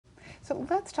So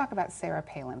let's talk about Sarah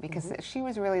Palin, because she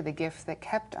was really the gift that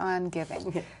kept on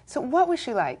giving. So what was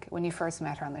she like when you first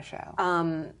met her on the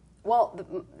show? Well,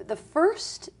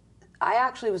 I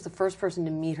actually was the first person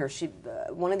to meet her.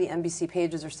 One of the NBC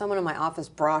pages or someone in my office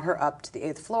brought her up to the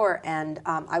 8th floor, and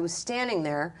I was standing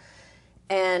there,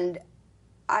 and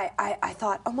I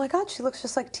thought, oh my God, she looks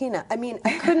just like Tina. I mean,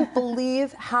 I couldn't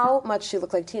believe how much she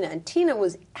looked like Tina. And Tina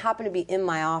happened to be in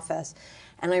my office,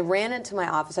 and I ran into my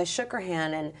office. I shook her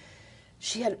hand, and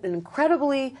she had an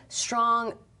incredibly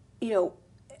strong,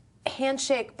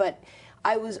 handshake, but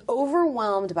I was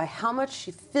overwhelmed by how much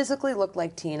she physically looked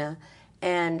like Tina,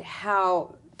 and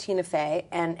how Tina Fey,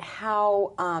 and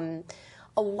how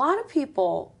a lot of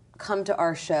people come to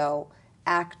our show,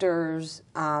 actors,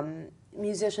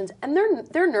 musicians, and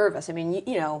they're nervous. I mean,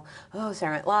 oh,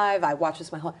 Saturday Night Live, I watched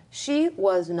this my whole. She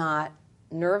was not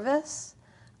nervous.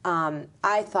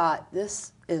 I thought,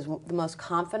 this is the most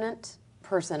confident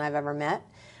person I've ever met.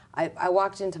 I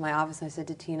walked into my office and I said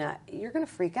to Tina, you're going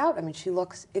to freak out. I mean, she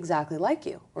looks exactly like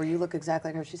you, or you look exactly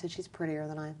like her. She said, she's prettier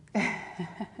than I am.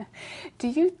 Do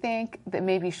you think that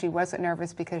maybe she wasn't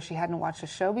nervous because she hadn't watched the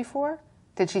show before?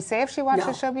 Did she say if she watched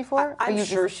the show before? I'm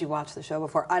sure she watched the show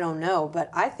before. I don't know, but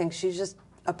I think she's just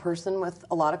a person with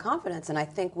a lot of confidence. And I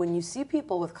think when you see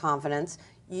people with confidence,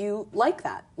 you like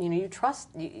that. You trust.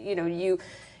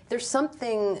 There's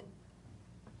something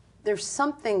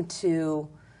to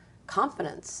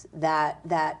confidence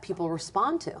that people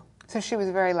respond to. So she was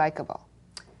very likable.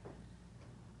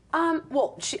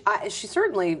 Well, she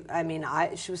certainly. I mean,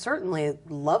 she was certainly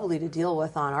lovely to deal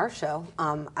with on our show.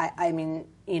 I mean,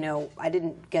 I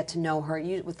didn't get to know her.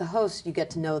 With the host, you get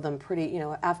to know them pretty.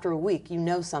 After a week, you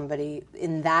know somebody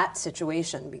in that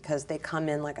situation, because they come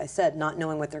in, like I said, not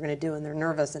knowing what they're going to do, and they're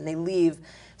nervous, and they leave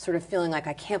sort of feeling like,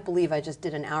 I can't believe I just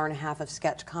did an hour and a half of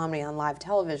sketch comedy on live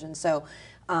television. So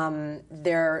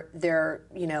they're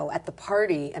at the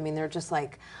party. I mean, they're just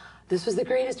like, this was the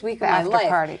greatest week of my life.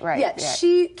 Party, right? Yeah,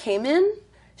 she came in.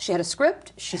 She had a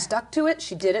script. She stuck to it.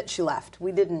 She did it. She left.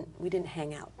 We didn't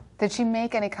hang out. Did she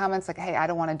make any comments like, "Hey, I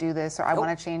don't want to do this," or "I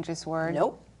want to change this word"?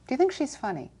 Nope. Do you think she's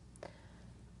funny?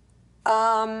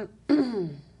 Because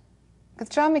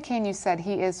John McCain, you said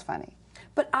he is funny.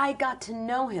 But I got to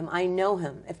know him. I know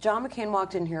him. If John McCain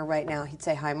walked in here right now, he'd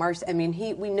say, "Hi, Marci." I mean,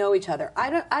 we know each other. I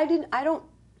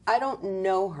don't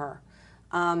know her.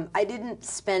 I didn't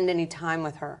spend any time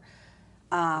with her.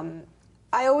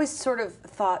 I always sort of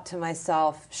thought to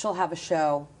myself, she'll have a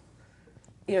show.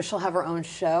 She'll have her own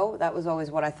show. That was always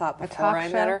what I thought before I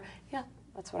met her. Yeah,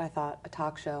 that's what I thought, a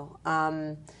talk show.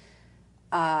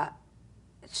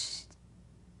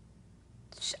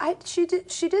 She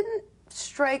didn't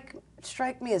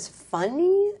strike me as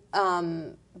funny,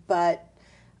 but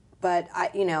I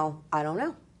don't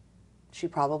know. She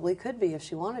probably could be if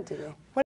she wanted to be.